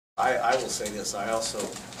I will say this, I also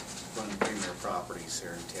run Premier Properties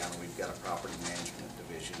here in town. We've got a property management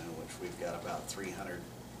division in which we've got about 300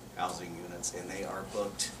 housing units, and they are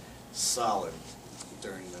booked solid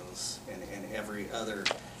during those and every other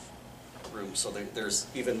room. So there's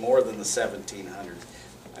even more than the 1,700.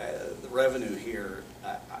 The revenue here,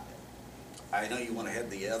 I know you want to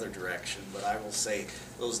head the other direction, but I will say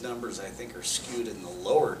those numbers I think are skewed in the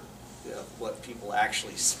lower of what people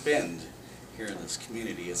actually spend here in this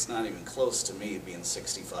community. It's not even close to me being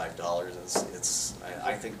 $65.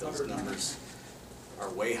 I think those numbers are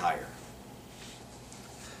way higher.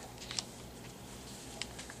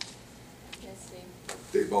 Yes, Dave.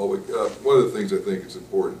 Dave Baldwin, one of the things I think is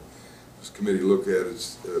important this committee look at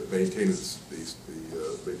is maintaining the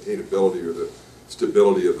maintainability or the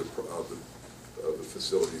stability of the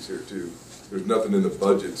facilities here too. There's nothing in the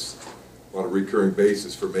budgets on a recurring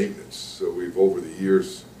basis for maintenance. So we've over the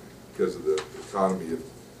years, because of the economy, have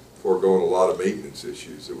foregone a lot of maintenance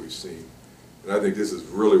issues that we've seen. And I think this is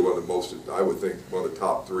really one of the most, I would think, one of the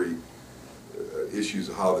top three issues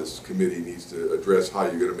of how this committee needs to address how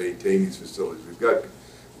you're going to maintain these facilities. We've got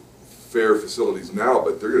fair facilities now,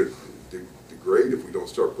 but they're going to degrade if we don't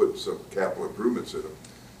start putting some capital improvements in them.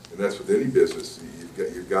 And that's with any business.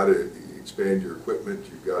 You've got to expand your equipment,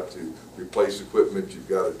 you've got to replace equipment, you've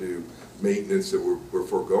got to do maintenance that we're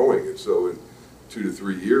foregoing. And so in 2 to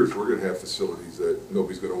 3 years, we're going to have facilities that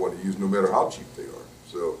nobody's going to want to use no matter how cheap they are.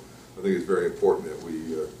 So I think it's very important that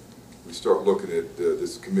we start looking at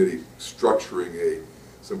this committee structuring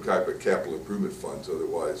some type of capital improvement funds.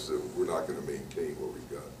 Otherwise, we're not going to maintain what we've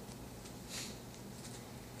got.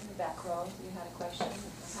 In the back row, you had a question?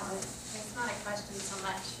 It's not a question so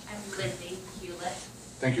much. I'm Lindsay Hewlett.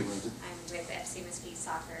 Thank you, Lindsay. I'm with FC Mesquite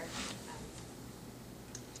Soccer.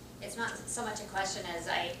 It's not so much a question as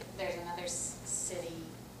there's another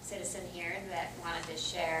citizen here that wanted to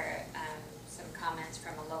share some comments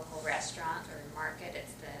from a local restaurant or market.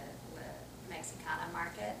 It's the Mexicana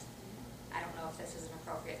market. I don't know if this is an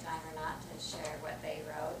appropriate time or not to share what they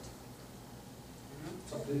wrote.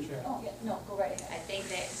 Oh, yeah, no, go right ahead. I think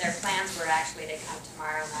their plans were actually to come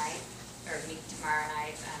tomorrow night, or meet tomorrow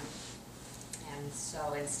night, and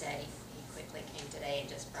so instead he quickly came today and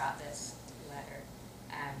just brought this letter.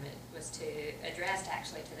 It was addressed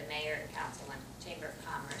actually to the mayor and council and Chamber of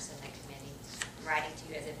Commerce and the committee. I'm writing to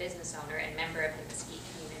you as a business owner and member of the Mesquite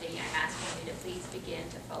community. I'm asking you to please begin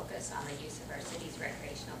to focus on the use of our city's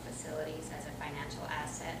recreational facilities as a financial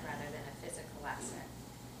asset rather than a physical asset.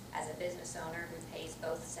 As a business owner who pays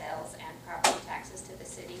both sales and property taxes to the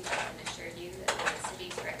city, I can assure you that when the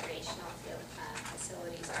city's recreational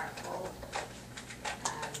facilities are full,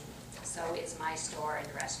 so is my store and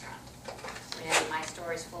restaurant. Whenever my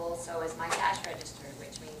store is full, so is my cash register,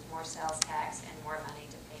 which means more sales tax and more money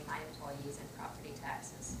to pay my employees and property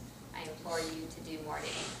taxes. I implore you to do more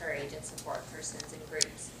to encourage and support persons and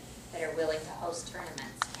groups that are willing to host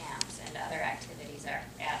tournaments, camps, and other activities at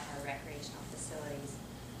our recreational facilities.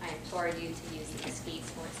 I implore you to use the Mesquite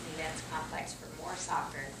Sports and Events Complex for more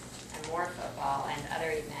soccer and more football and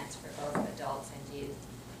other events for both adults and youth.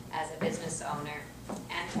 As a business owner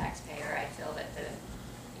and taxpayer, I feel that the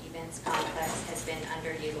events complex has been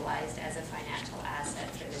underutilized as a financial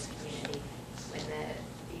asset for this community. When the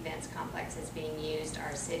events complex is being used,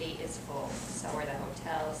 our city is full. So are the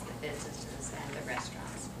hotels, the businesses, and the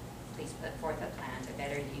restaurants. Please put forth a plan to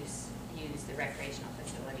better use the recreational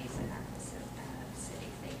facilities in our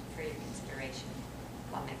city. Thank you for your consideration.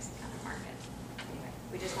 La Mexicana Market. Anyway,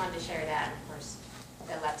 we just wanted to share that. Of course,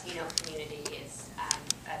 the Latino community is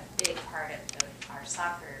a big part of our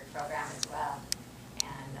soccer program as well.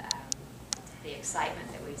 And the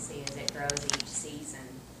excitement that we see as it grows each season,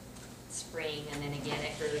 spring, and then again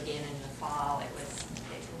it grew again in the fall. It's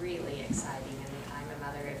really exciting. And I'm a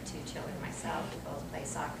mother of 2 children myself who both play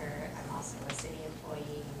soccer. I'm also a city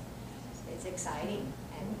employee. It's exciting,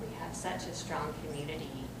 and we have such a strong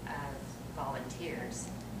community of volunteers,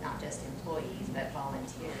 not just employees, but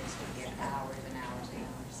volunteers who give hours and hours and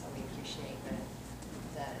hours. So we appreciate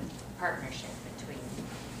the partnership between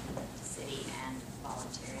the city and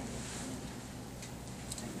volunteering.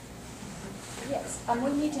 Yes,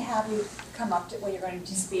 we need to have you come up when you're going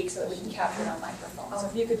to speak so that we can capture it on microphone. So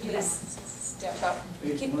if you could please step up.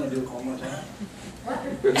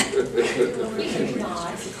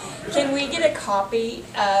 Can we get a copy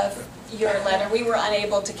of your letter? We were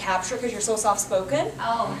unable to capture because you're so soft-spoken.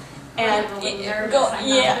 Oh. And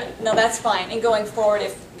no, that's fine. And going forward,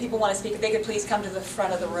 if people want to speak, if they could please come to the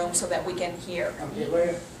front of the room so that we can hear.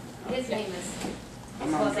 Okay, His name is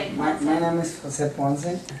my name is Jose Ponce.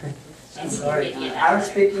 I'm sorry. Our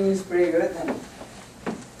speaking is pretty good.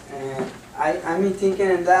 I'm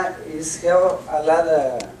thinking that is help a lot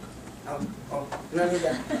of, no need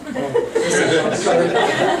that.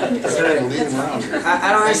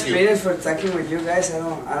 I don't have experience for talking with you guys. I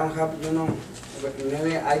don't have, but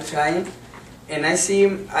maybe I try. And I see,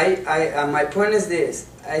 my point is this,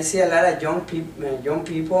 I see a lot of young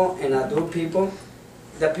people and adult people.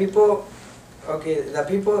 The people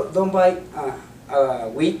don't buy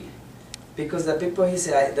wheat because the people,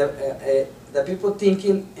 the people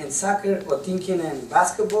thinking in soccer or thinking in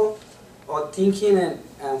basketball or thinking in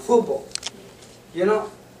football.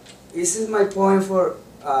 This is my point for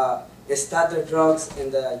start the drugs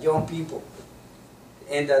in the young people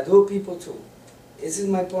and the adult people too. This is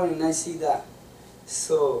my point, and I see that.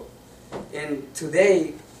 So, and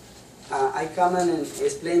today I come in and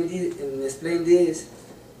explain this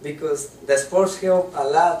because the sports help a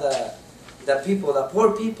lot the people, the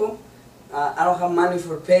poor people. I don't have money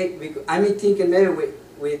for pay. Because I'm thinking maybe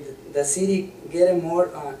with the city getting more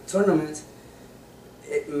tournaments,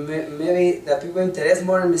 maybe the people interest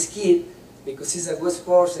more in Mesquite because it's a good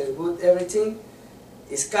sports and good everything.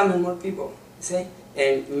 It's coming more people, see,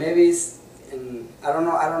 and maybe it's. I don't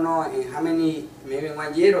know in how many, maybe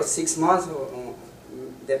 1 year or 6 months, or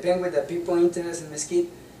depend with the people interested in Mesquite,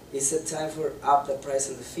 it's a time for up the price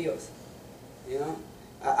of the fields.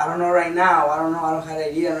 I don't know right now, I don't have an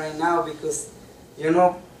idea right now because,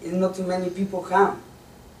 it's not too many people come,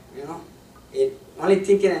 only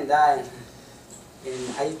thinking in that,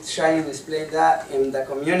 and I try and explain that in the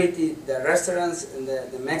community, the restaurants, and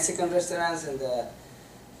the Mexican restaurants, and the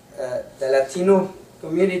Latino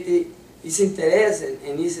community, is interested,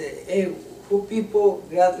 and he said, hey, who people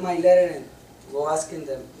got my letter and go asking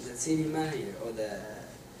the city manager or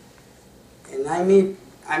and I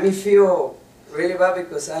may feel really bad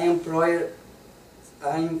because I'm employed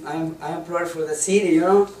for the city,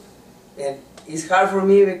 and it's hard for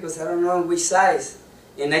me because I don't know which size,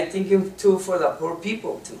 and I think too for the poor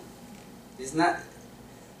people too. It's not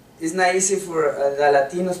easy for the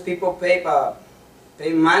Latinos people pay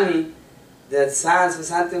money, the sons or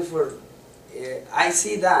something for. I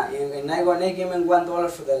see that, and I gonna give them $1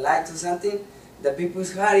 for the lights or something. The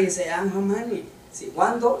people's hurry say, I don't have money. See,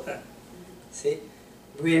 $1. See,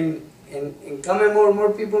 when and coming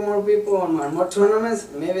more people, and more tournaments,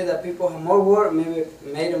 maybe the people have more work, maybe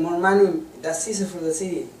made more money. That's easy for the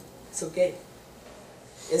city. It's okay.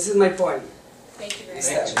 This is my point. Thank you very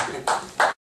much.